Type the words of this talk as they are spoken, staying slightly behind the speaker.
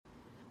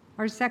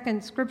Our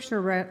second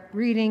scripture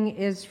reading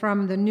is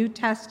from the New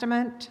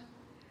Testament,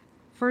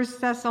 1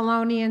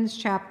 Thessalonians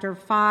chapter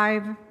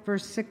 5,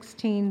 verse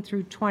 16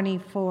 through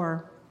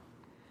 24.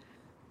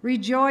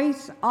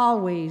 Rejoice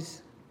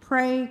always,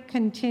 pray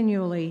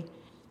continually,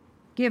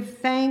 give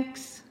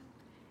thanks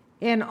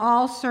in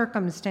all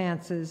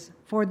circumstances,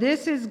 for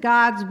this is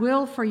God's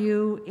will for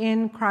you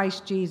in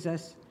Christ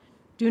Jesus.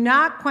 Do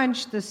not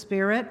quench the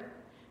Spirit,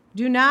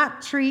 do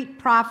not treat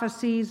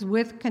prophecies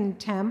with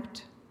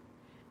contempt,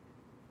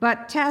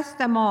 but test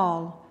them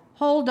all.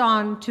 Hold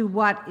on to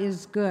what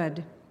is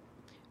good.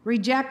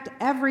 Reject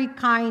every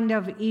kind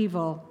of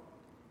evil.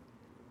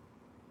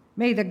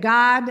 May the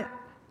God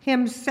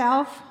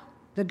himself,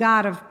 the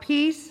God of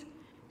peace,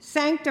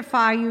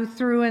 sanctify you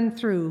through and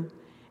through,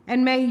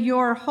 and may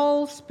your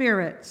whole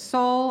spirit,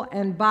 soul,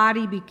 and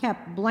body be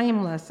kept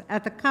blameless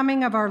at the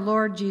coming of our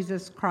Lord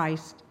Jesus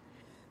Christ.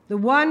 The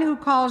one who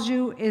calls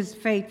you is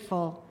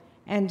faithful,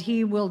 and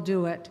he will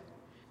do it.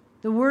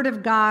 The word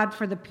of God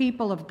for the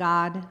people of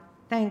God.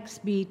 Thanks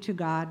be to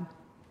God.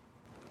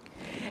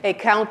 A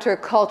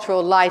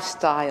countercultural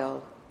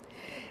lifestyle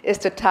is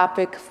the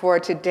topic for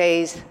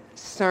today's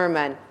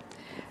sermon.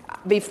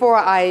 Before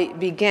I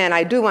begin,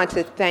 I do want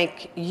to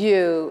thank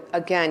you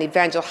again,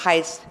 Evangel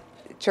Heights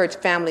Church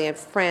family and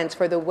friends,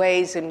 for the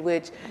ways in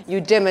which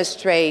you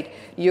demonstrate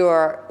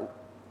your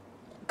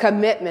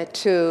commitment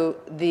to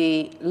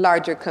the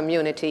larger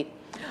community.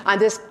 On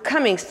this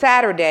coming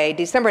Saturday,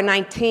 December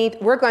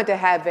 19th, we're going to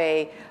have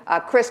a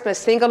Christmas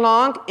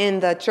sing-along in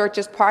the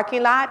church's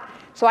parking lot.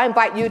 So I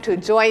invite you to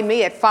join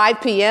me at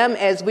 5 p.m.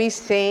 as we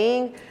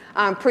sing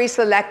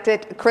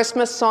pre-selected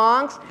Christmas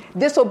songs.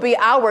 This will be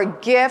our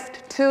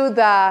gift to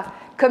the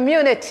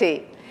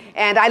community.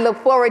 And I look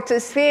forward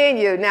to seeing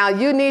you. Now,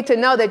 you need to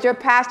know that your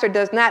pastor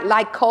does not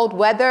like cold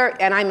weather,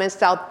 and I'm in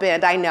South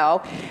Bend, I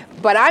know.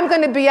 But I'm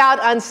going to be out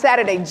on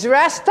Saturday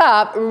dressed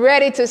up,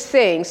 ready to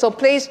sing. So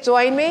please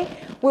join me.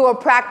 We will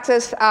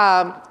practice,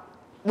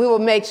 we will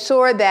make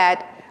sure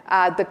that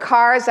the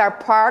cars are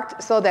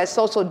parked so that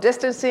social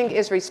distancing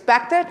is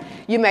respected.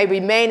 You may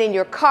remain in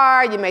your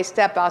car. You may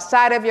step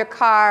outside of your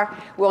car.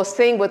 We'll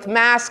sing with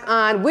masks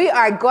on. We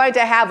are going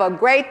to have a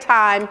great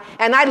time,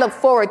 and I look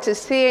forward to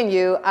seeing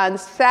you on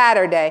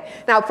Saturday.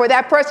 Now, for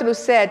that person who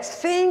said,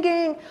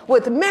 singing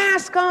with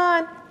mask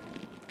on,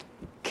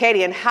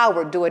 Katie and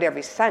Howard do it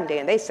every Sunday,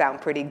 and they sound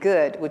pretty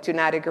good. Would you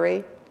not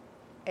agree?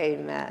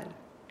 Amen.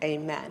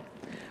 Amen.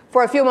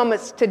 For a few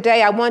moments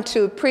today, I want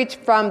to preach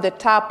from the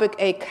topic,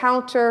 a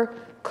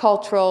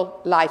countercultural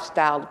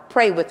lifestyle.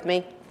 Pray with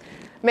me.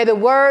 May the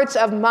words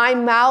of my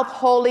mouth,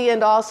 holy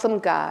and awesome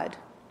God,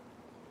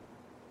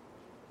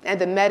 and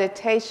the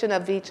meditation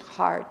of each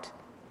heart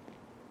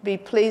be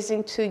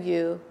pleasing to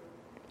you,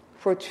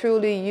 for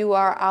truly you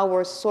are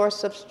our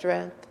source of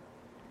strength.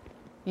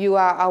 You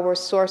are our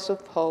source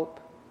of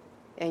hope.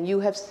 And you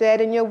have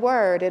said in your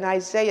word in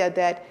Isaiah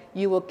that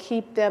you will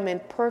keep them in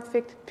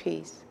perfect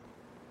peace,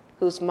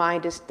 whose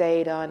mind is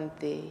stayed on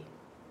thee.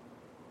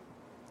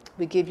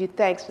 We give you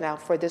thanks now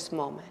for this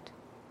moment.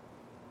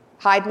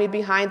 Hide me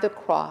behind the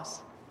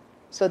cross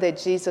so that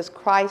Jesus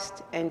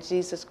Christ and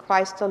Jesus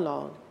Christ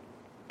alone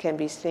can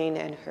be seen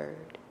and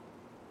heard.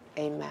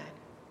 Amen.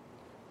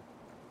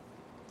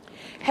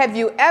 Have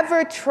you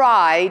ever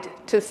tried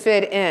to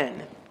fit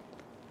in?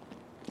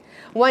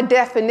 One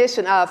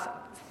definition of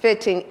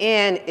fitting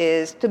in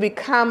is to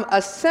become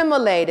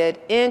assimilated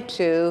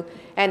into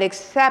and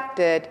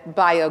accepted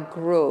by a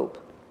group,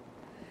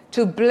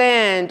 to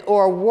blend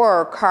or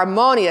work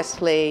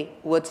harmoniously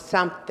with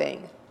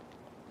something.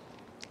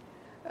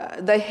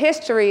 The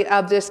history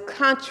of this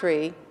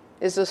country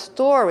is a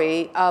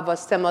story of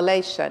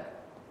assimilation.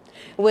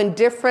 When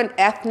different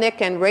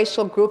ethnic and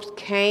racial groups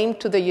came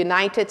to the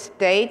United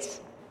States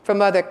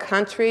from other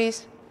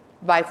countries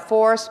by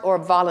force or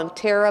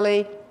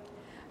voluntarily,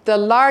 the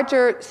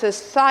larger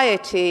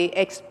society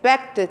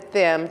expected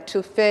them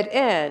to fit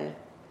in,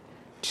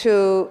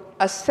 to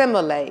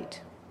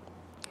assimilate.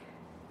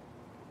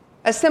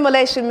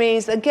 Assimilation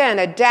means, again,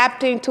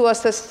 adapting to a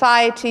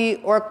society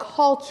or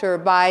culture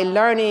by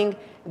learning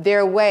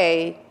their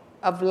way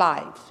of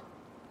life.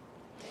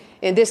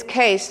 In this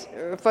case,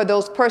 for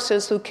those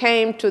persons who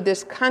came to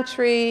this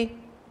country,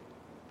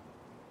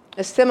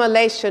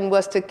 assimilation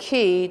was the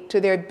key to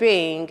their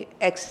being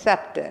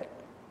accepted.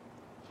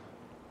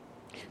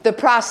 The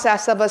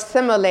process of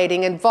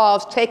assimilating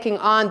involves taking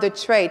on the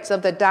traits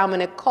of the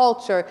dominant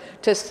culture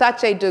to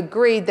such a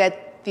degree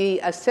that the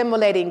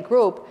assimilating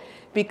group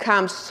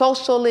becomes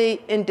socially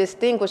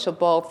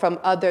indistinguishable from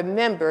other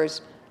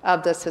members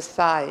of the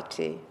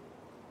society.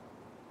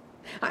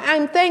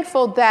 I'm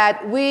thankful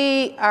that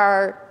we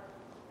are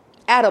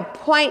at a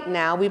point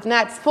now, we've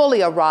not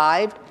fully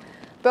arrived,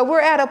 but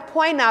we're at a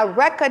point now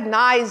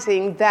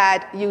recognizing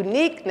that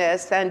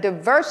uniqueness and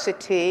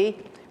diversity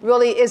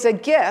really is a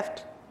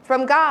gift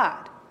from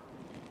God.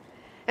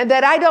 And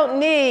that I don't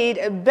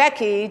need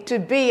Becky to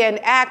be and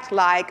act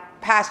like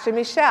Pastor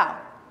Michelle.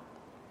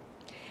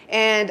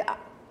 And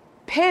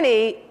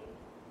Penny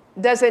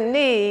doesn't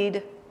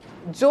need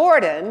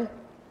Jordan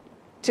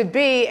to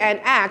be and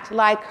act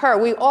like her.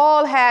 We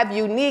all have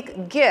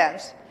unique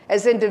gifts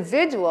as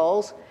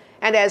individuals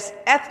and as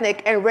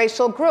ethnic and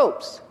racial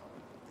groups.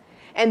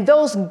 And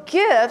those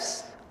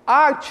gifts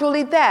are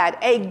truly that,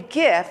 a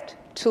gift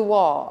to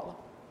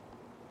all.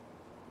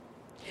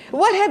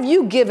 What have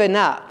you given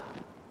up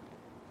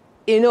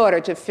in order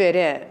to fit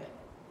in?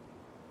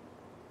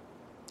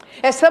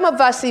 As some of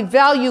us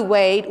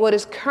evaluate what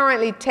is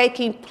currently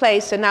taking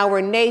place in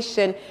our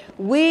nation,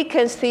 we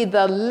can see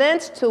the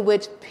lengths to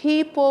which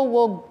people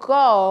will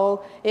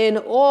go in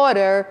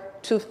order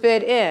to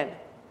fit in.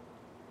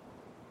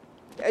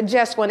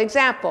 Just one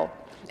example,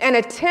 an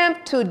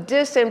attempt to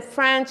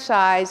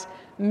disenfranchise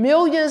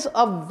millions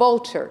of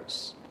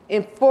voters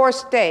in 4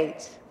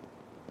 states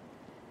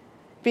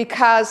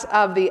because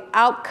of the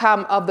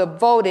outcome of the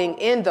voting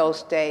in those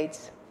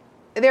states.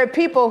 There are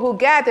people who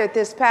gathered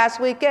this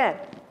past weekend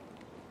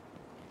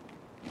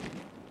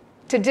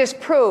to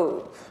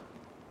disprove,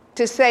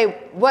 to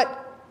say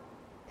what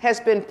has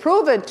been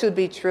proven to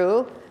be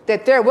true,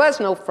 that there was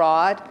no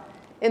fraud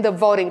in the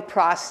voting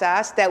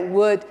process that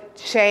would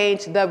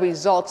change the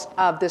results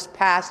of this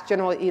past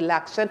general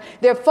election.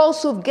 There are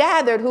folks who've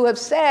gathered who have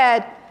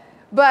said,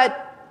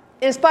 but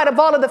in spite of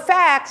all of the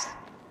facts,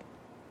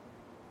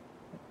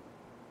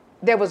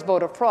 there was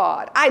voter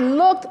fraud. I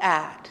looked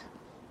at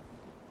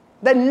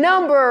the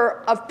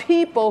number of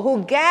people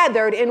who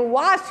gathered in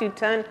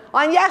Washington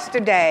on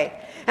yesterday,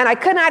 and I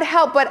could not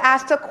help but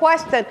ask the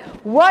question,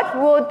 what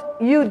would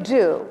you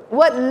do?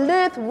 What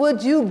length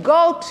would you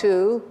go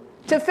to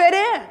fit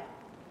in?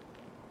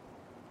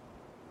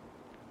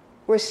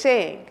 We're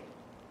seeing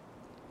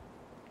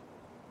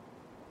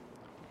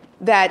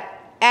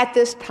that at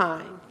this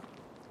time,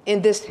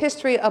 in this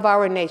history of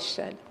our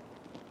nation,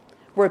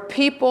 where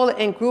people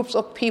and groups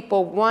of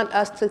people want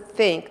us to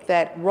think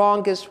that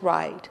wrong is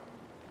right,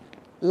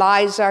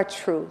 lies are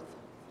truth,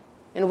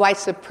 and white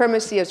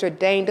supremacy is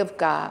ordained of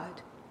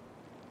God,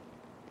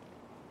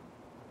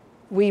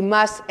 we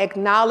must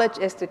acknowledge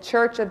as the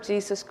Church of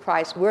Jesus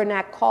Christ, we're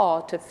not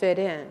called to fit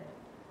in.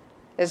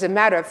 As a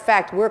matter of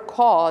fact, we're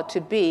called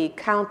to be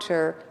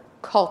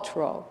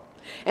countercultural.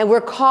 And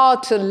we're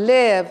called to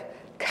live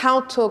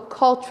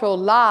countercultural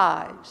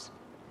lives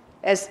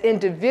as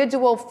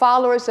individual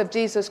followers of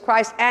Jesus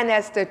Christ and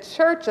as the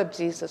Church of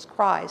Jesus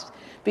Christ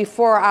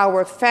before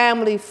our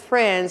family,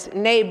 friends,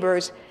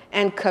 neighbors,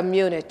 and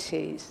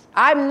communities.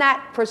 I'm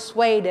not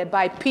persuaded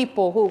by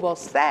people who will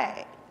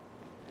say,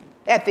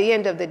 at the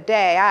end of the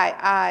day,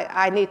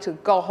 I need to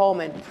go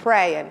home and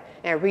pray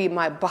and read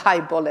my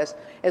Bible,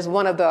 as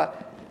one of the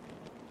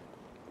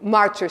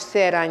marchers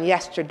said on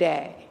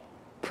yesterday,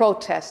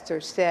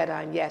 protesters said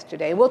on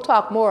yesterday. We'll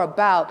talk more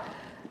about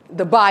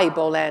the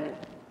Bible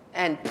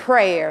and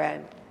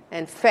prayer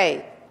and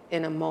faith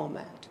in a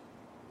moment.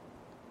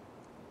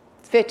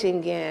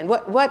 Fitting in.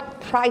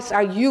 What price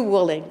are you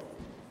willing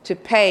to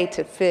pay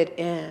to fit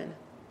in?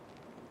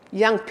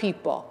 Young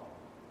people,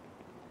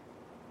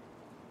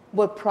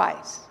 what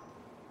price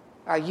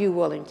are you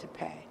willing to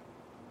pay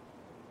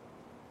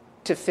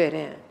to fit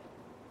in?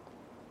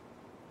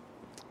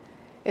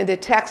 In the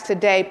text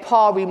today,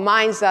 Paul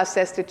reminds us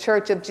as the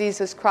Church of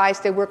Jesus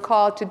Christ that we're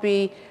called to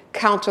be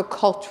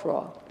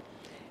countercultural.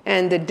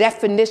 And the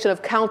definition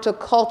of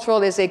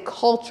countercultural is a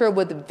culture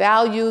with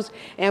values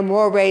and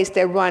mores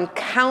that run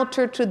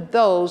counter to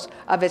those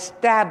of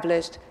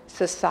established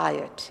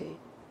society.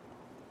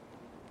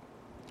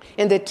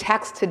 In the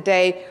text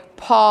today,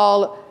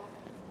 Paul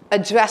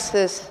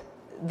addresses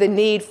the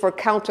need for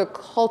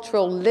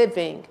countercultural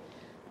living,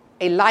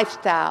 a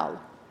lifestyle,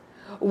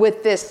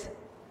 with this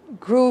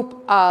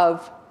group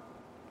of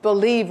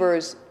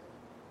believers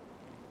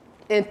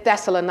in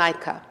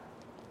Thessalonica.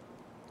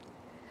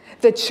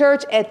 The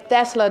church at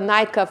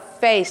Thessalonica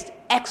faced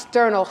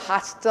external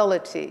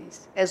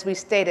hostilities, as we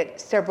stated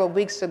several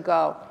weeks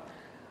ago,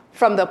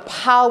 from the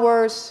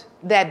powers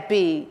that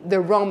be, the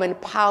Roman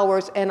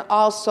powers, and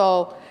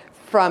also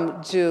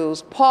from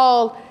Jews.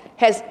 Paul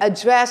has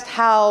addressed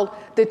how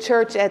the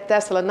church at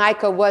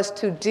Thessalonica was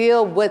to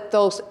deal with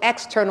those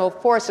external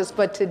forces.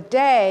 But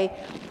today,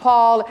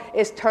 Paul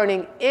is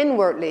turning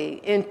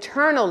inwardly,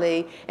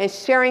 internally, and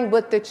sharing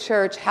with the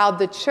church how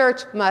the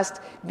church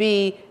must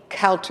be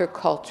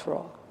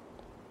countercultural.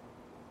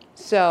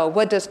 So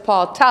what does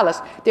Paul tell us?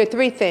 There are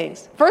 3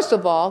 things. First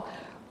of all,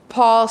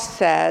 Paul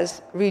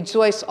says,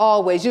 rejoice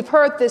always. You've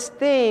heard this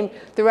theme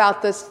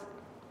throughout this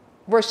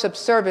worship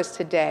service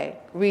today,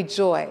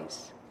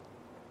 rejoice.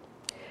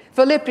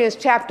 Philippians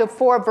chapter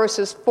 4,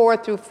 verses 4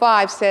 through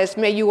 5 says,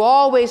 may you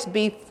always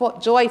be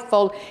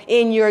joyful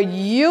in your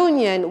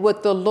union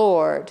with the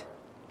Lord.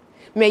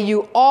 May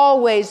you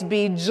always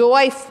be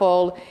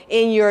joyful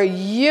in your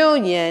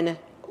union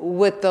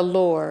with the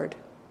Lord.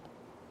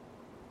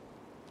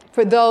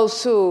 For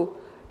those who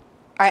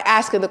are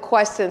asking the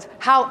questions,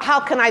 how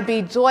can I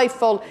be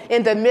joyful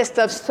in the midst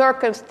of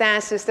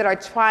circumstances that are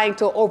trying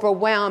to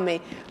overwhelm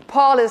me?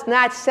 Paul is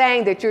not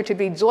saying that you're to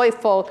be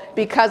joyful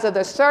because of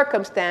the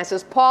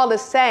circumstances. Paul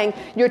is saying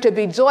you're to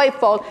be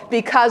joyful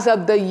because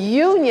of the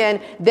union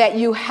that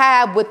you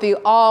have with the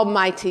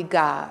Almighty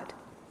God.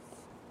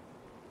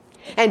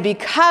 And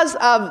because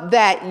of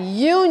that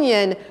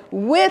union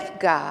with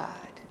God,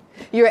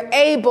 you're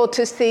able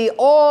to see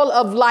all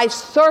of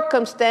life's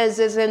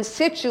circumstances and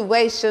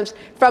situations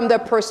from the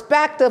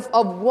perspective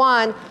of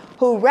one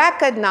who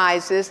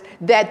recognizes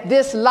that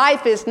this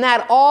life is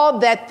not all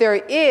that there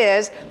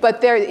is, but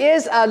there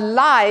is a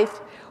life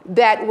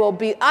that will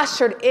be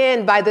ushered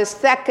in by the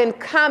second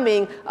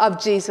coming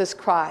of Jesus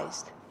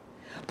Christ.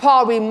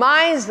 Paul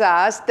reminds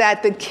us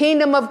that the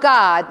kingdom of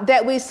God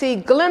that we see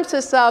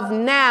glimpses of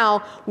now,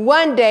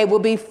 one day will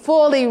be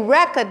fully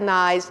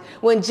recognized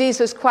when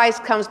Jesus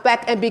Christ comes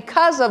back. And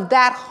because of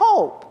that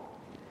hope,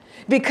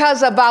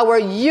 because of our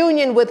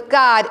union with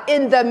God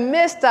in the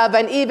midst of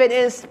and even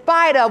in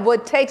spite of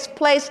what takes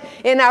place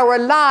in our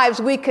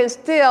lives, we can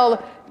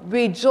still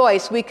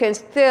rejoice. We can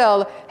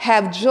still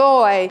have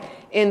joy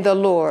in the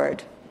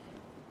Lord.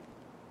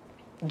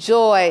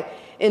 Joy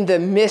in the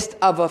midst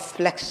of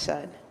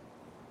affliction.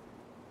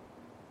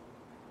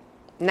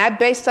 Not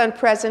based on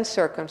present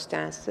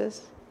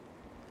circumstances,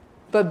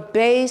 but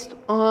based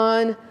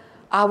on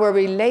our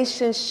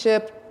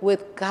relationship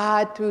with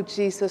God through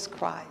Jesus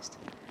Christ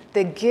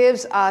that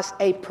gives us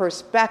a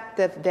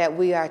perspective that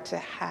we are to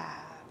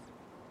have.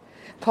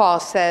 Paul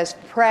says,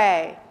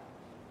 pray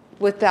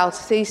without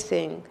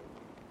ceasing.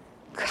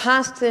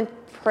 Constant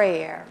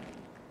prayer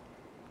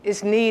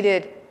is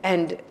needed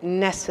and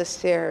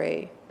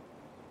necessary.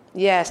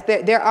 Yes,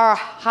 there are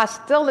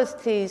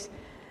hostilities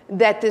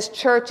that this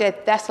church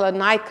at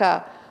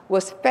Thessalonica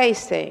was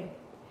facing.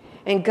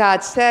 And Paul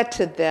said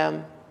to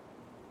them,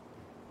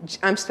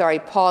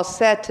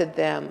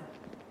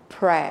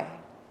 pray.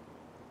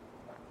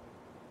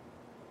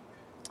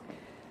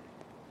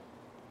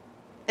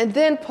 And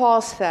then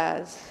Paul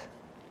says,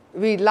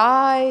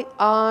 rely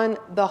on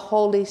the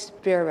Holy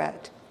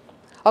Spirit.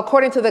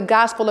 According to the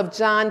Gospel of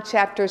John,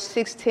 chapter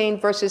 16,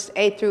 verses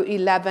 8 through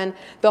 11,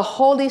 the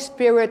Holy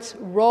Spirit's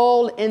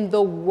role in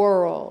the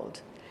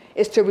world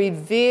is to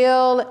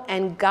reveal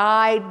and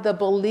guide the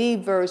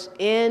believers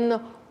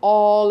in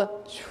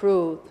all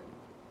truth.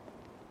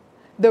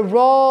 The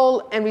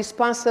role and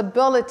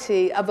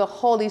responsibility of the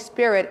Holy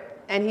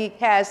Spirit, and he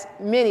has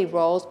many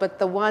roles, but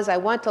the ones I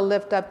want to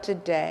lift up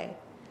today,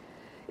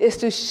 is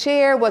to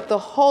share what the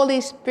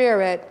Holy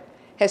Spirit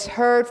has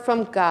heard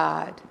from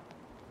God.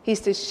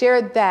 He's to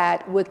share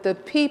that with the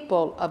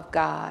people of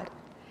God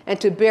and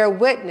to bear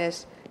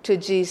witness to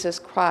Jesus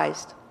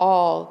Christ,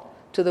 all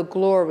to the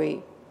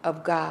glory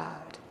of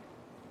God.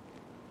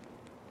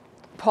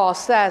 Paul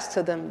says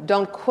to them,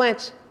 don't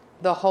quench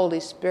the Holy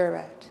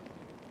Spirit.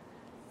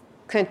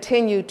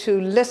 Continue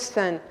to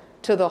listen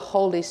to the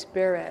Holy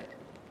Spirit.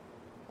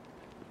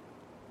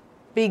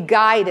 Be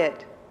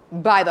guided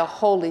by the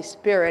Holy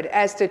Spirit.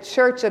 As the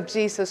Church of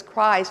Jesus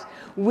Christ,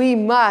 we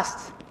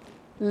must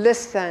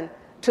listen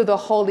to the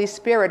Holy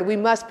Spirit. We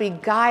must be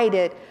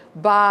guided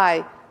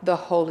by the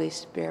Holy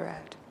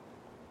Spirit.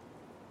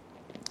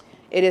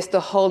 It is the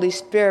Holy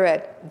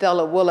Spirit that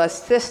will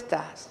assist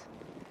us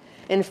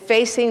in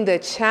facing the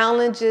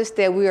challenges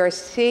that we are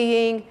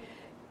seeing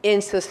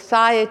in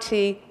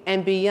society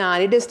and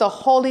beyond. It is the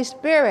Holy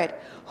Spirit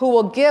who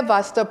will give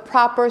us the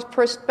proper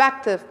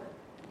perspective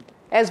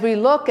as we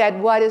look at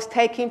what is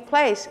taking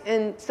place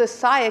in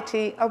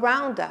society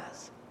around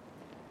us.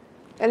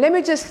 And let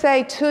me just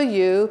say to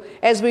you,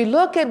 as we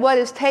look at what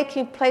is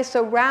taking place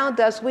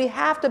around us, we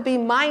have to be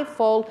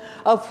mindful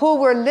of who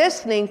we're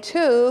listening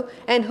to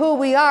and who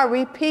we are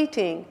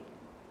repeating.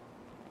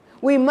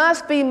 We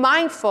must be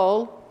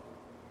mindful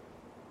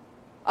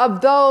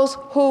of those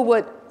who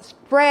would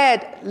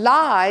spread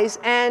lies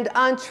and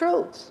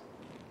untruths.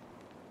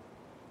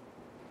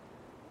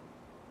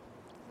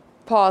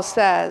 Paul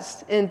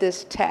says in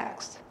this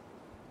text,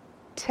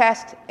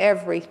 test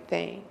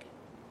everything.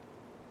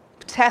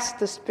 Test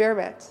the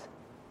spirits.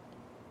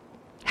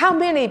 How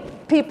many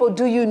people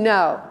do you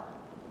know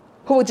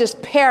who would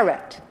just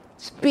parrot,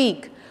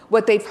 speak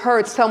what they've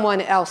heard someone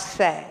else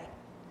say?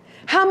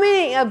 How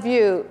many of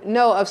you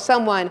know of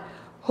someone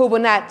who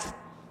will not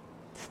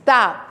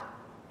stop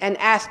and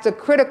ask the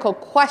critical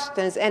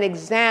questions and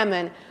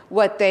examine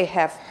what they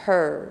have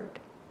heard?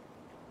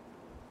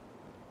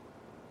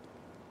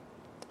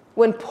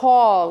 When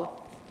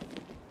Paul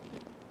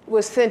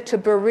was sent to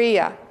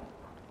Berea,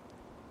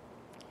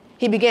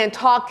 he began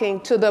talking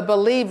to the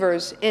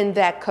believers in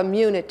that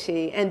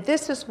community. And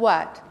this is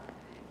what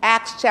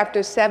Acts chapter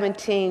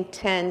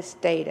 17:10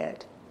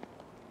 stated.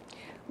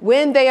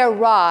 When they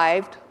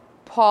arrived,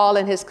 Paul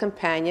and his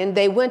companion,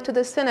 they went to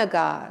the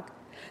synagogue.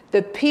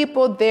 The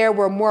people there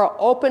were more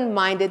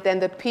open-minded than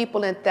the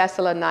people in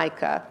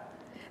Thessalonica.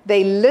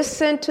 They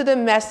listened to the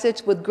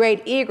message with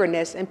great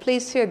eagerness, and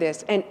please hear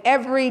this, and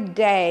every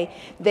day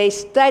they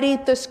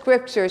studied the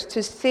scriptures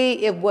to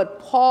see if what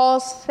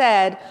Paul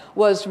said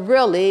was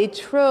really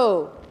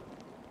true.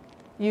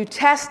 You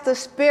test the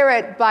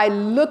Spirit by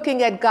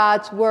looking at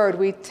God's word.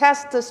 We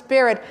test the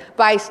Spirit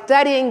by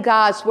studying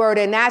God's word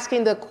and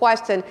asking the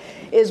question,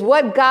 is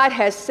what God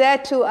has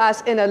said to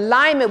us in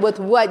alignment with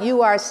what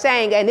you are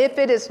saying? And if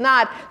it is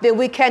not, then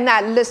we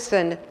cannot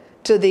listen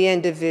to the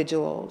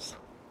individuals.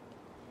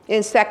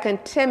 In 2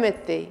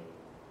 Timothy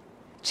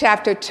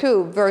chapter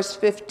 2, verse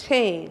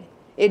 15.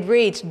 It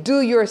reads,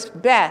 "Do your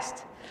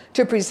best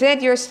to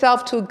present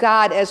yourself to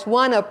God as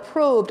one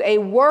approved, a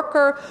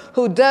worker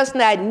who does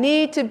not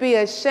need to be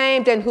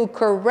ashamed and who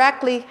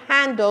correctly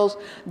handles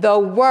the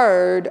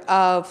word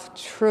of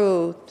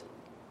truth."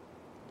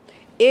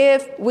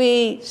 If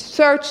we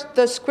search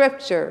the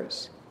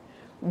scriptures,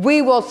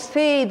 we will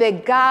see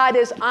that God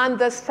is on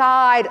the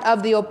side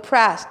of the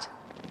oppressed.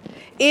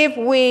 If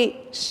we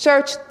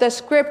search the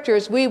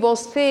scriptures, we will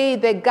see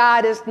that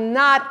God is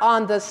not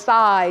on the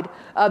side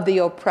of the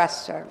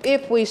oppressor.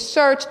 If we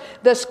search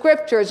the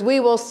scriptures, we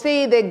will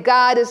see that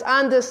God is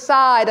on the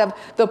side of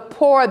the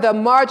poor, the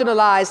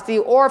marginalized, the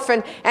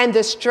orphan, and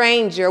the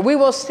stranger. We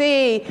will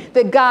see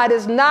that God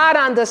is not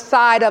on the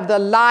side of the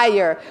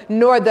liar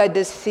nor the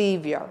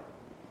deceiver.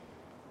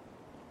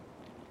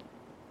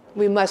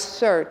 We must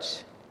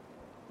search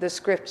the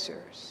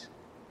scriptures.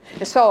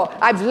 And so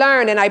I've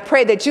learned, and I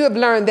pray that you have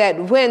learned, that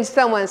when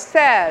someone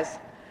says,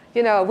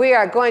 we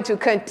are going to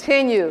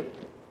continue,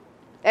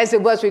 as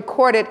it was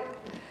recorded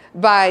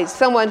by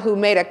someone who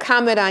made a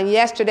comment on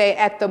yesterday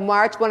at the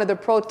march, one of the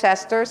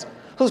protesters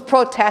who's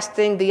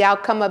protesting the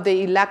outcome of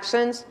the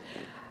elections,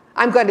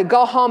 I'm going to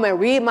go home and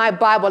read my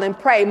Bible and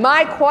pray.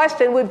 My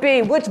question would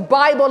be, which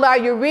Bible are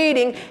you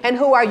reading and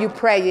who are you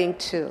praying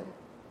to?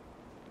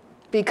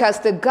 Because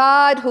the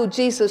God who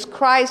Jesus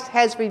Christ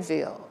has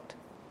revealed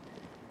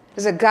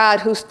is a God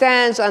who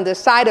stands on the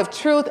side of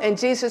truth, and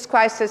Jesus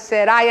Christ has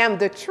said, "I am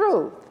the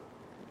truth."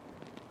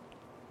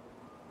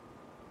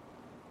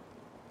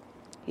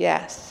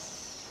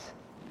 Yes.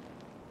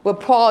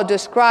 What Paul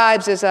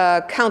describes as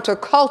a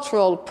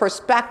countercultural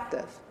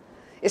perspective.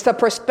 It's a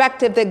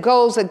perspective that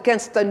goes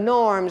against the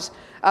norms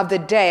of the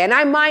day. And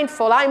I'm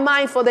mindful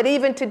that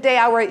even today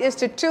our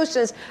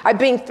institutions are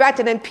being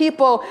threatened, and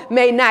people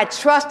may not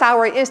trust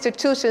our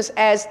institutions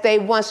as they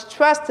once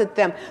trusted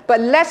them. But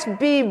let's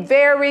be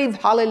very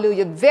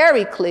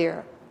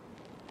clear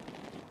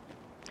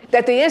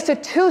that the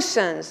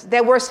institutions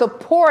that were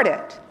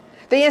supported,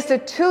 the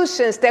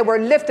institutions that were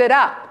lifted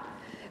up,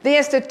 the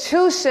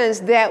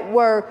institutions that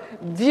were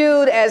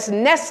viewed as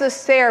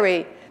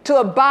necessary to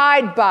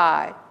abide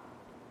by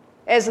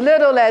as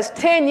little as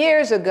 10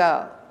 years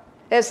ago,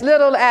 as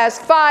little as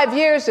 5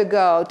 years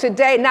ago,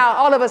 today, now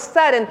all of a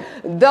sudden,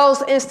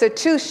 those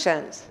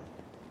institutions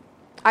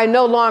are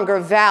no longer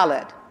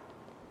valid.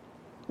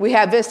 We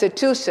have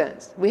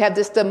institutions. We have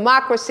this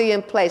democracy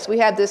in place. We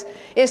have this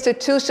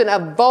institution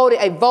of voting,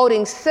 a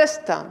voting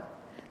system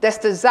that's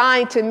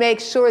designed to make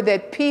sure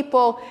that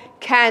people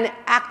can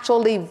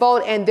actually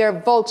vote and their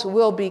votes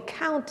will be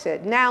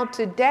counted. Now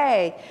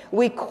today,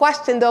 we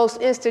question those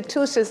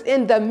institutions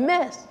in the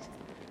midst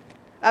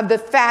of the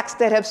facts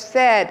that have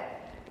said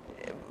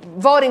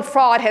voting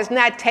fraud has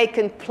not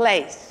taken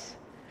place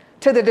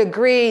to the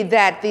degree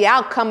that the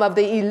outcome of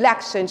the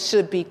election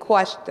should be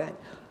questioned.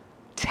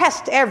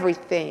 Test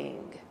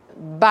everything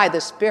by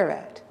the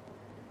Spirit.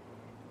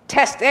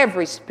 Test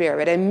every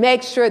spirit and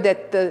make sure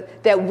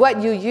that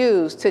what you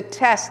use to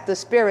test the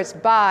spirits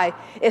by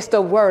is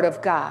the Word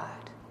of God.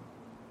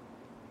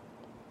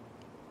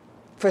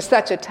 For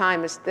such a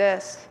time as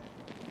this,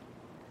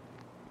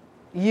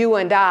 you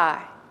and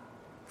I,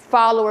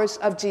 followers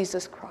of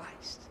Jesus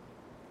Christ,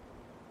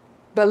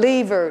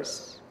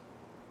 believers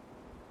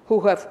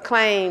who have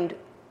claimed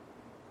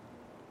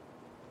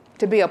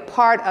to be a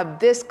part of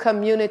this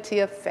community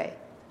of faith,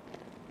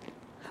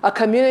 a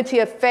community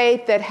of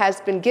faith that has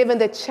been given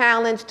the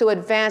challenge to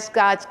advance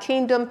God's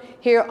kingdom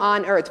here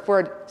on earth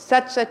for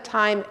such a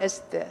time as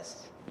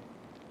this.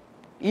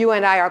 You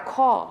and I are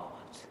called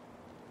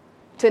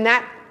to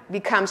not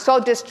become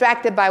so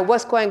distracted by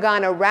what's going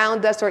on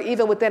around us or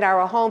even within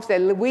our homes that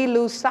we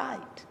lose sight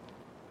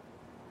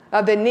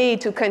of the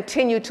need to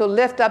continue to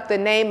lift up the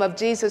name of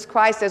Jesus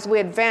Christ as we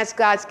advance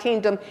God's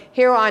kingdom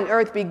here on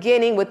earth,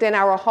 beginning within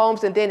our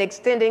homes and then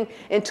extending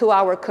into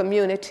our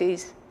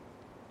communities,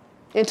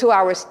 into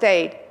our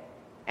state,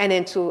 and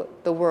into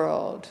the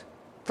world.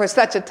 For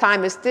such a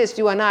time as this,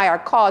 you and I are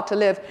called to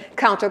live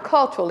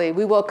counterculturally.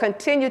 We will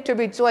continue to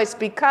rejoice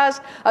because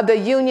of the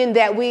union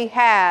that we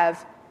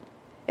have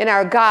in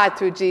our God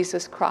through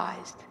Jesus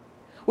Christ.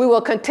 We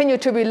will continue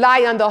to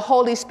rely on the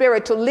Holy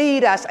Spirit to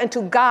lead us and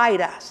to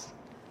guide us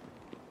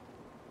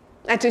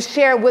and to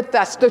share with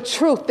us the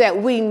truth that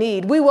we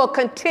need. We will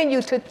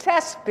continue to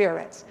test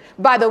spirits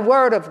by the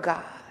Word of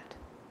God.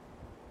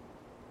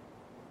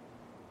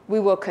 We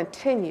will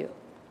continue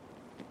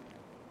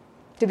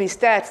to be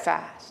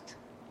steadfast,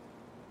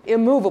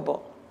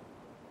 immovable,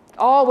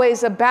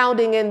 always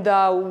abounding in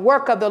the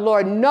work of the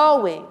Lord,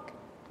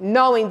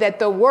 knowing that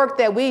the work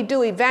that we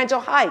do,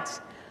 Evangel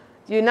Heights,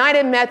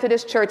 United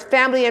Methodist Church,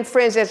 family and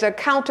friends as a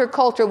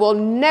counterculture will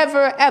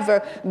never,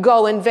 ever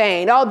go in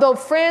vain. Although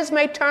friends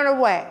may turn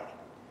away,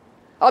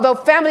 although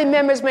family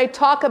members may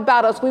talk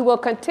about us, we will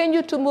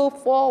continue to move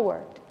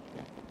forward,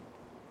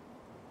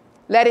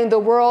 letting the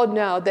world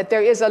know that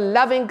there is a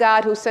loving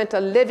God who sent a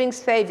living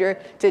Savior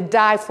to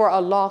die for a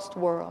lost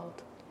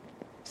world.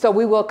 So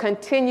we will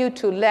continue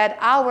to let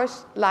our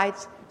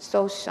lights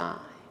so shine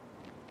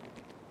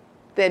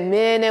that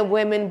men and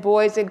women,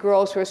 boys and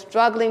girls who are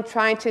struggling,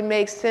 trying to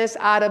make sense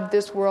out of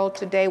this world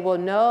today will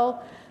know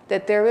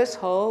that there is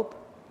hope.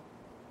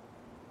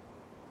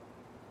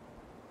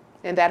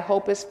 And that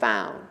hope is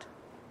found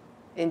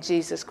in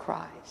Jesus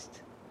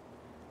Christ.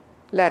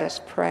 Let us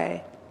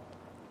pray.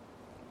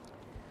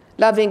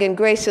 Loving and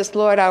gracious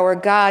Lord our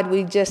God,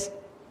 we just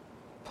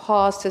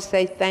pause to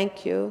say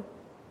thank you.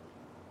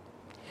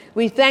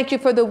 We thank you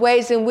for the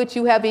ways in which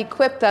you have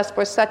equipped us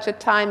for such a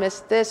time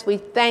as this. We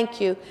thank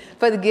you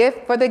for the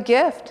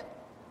gift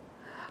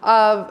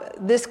of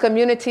this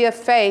community of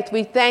faith.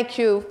 We thank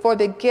you for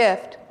the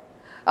gift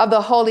of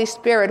the Holy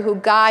Spirit who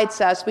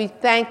guides us. We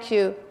thank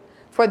you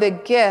for the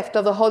gift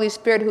of the Holy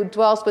Spirit who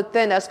dwells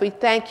within us. We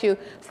thank you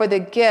for the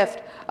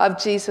gift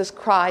of Jesus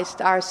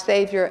Christ, our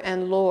Savior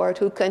and Lord,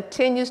 who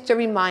continues to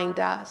remind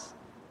us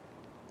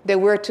that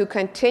we're to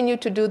continue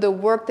to do the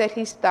work that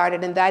he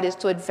started, and that is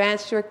to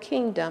advance your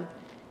kingdom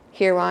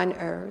here on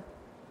earth.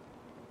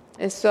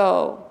 And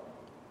so,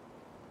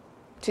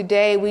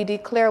 today we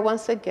declare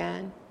once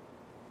again,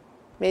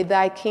 may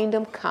thy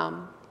kingdom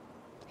come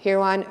here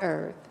on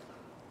earth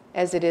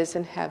as it is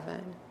in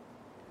heaven.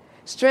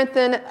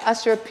 Strengthen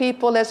us, your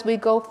people, as we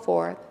go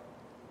forth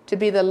to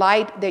be the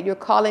light that you're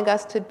calling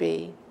us to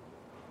be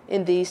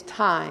in these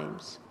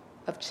times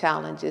of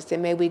challenges.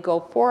 And may we go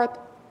forth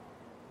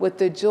with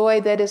the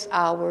joy that is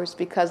ours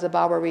because of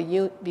our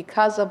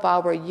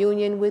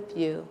union with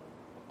you.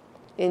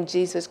 In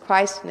Jesus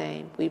Christ's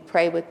name, we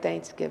pray with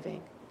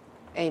thanksgiving.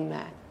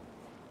 Amen.